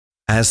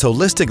As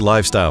holistic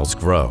lifestyles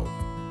grow,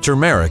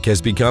 turmeric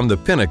has become the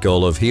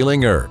pinnacle of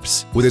healing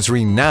herbs with its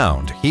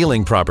renowned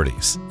healing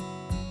properties.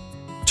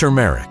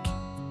 Turmeric.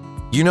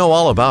 You know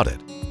all about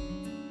it.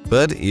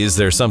 But is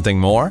there something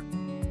more?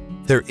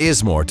 There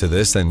is more to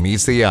this than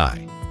meets the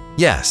eye.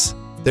 Yes,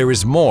 there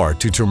is more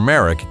to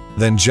turmeric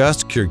than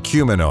just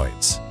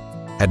curcuminoids.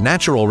 At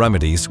Natural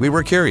Remedies, we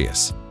were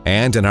curious,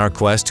 and in our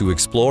quest to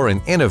explore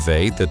and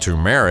innovate the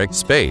turmeric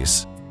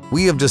space,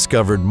 we have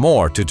discovered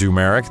more to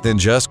turmeric than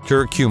just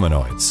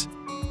curcuminoids.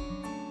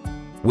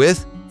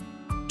 With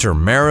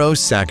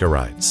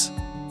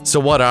Turmerosaccharides. So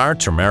what are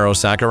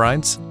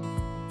Turmerosaccharides?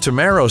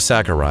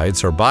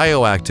 Turmerosaccharides are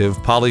bioactive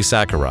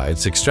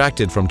polysaccharides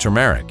extracted from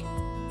turmeric.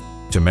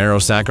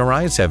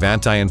 Turmerosaccharides have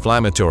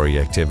anti-inflammatory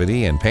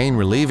activity and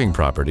pain-relieving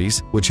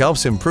properties, which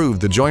helps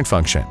improve the joint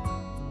function.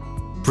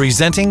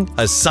 Presenting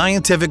a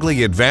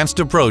scientifically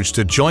advanced approach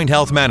to joint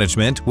health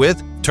management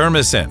with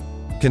Turmacin,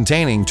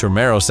 containing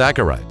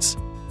Turmerosaccharides.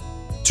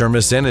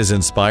 Turmacin is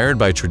inspired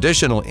by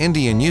traditional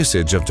Indian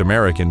usage of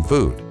turmeric in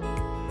food.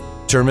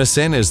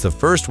 Turmacin is the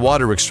first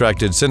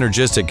water-extracted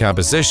synergistic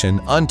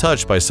composition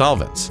untouched by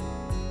solvents.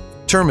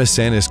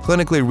 Turmacin is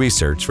clinically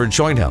researched for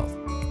joint health.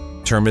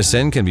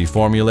 Turmacin can be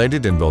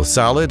formulated in both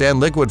solid and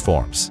liquid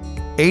forms.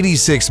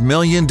 86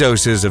 million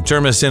doses of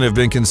Turmacin have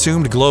been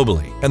consumed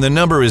globally, and the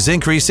number is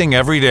increasing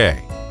every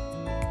day.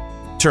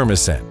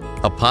 Turmacin,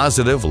 a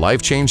positive,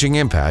 life-changing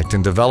impact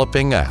in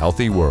developing a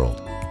healthy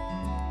world.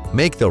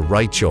 Make the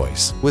right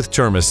choice with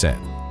Turmacin.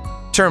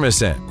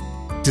 Turmacin.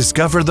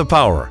 Discover the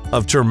power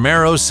of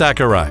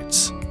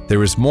Turmerosaccharides.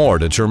 There is more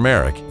to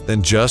turmeric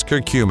than just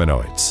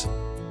curcuminoids.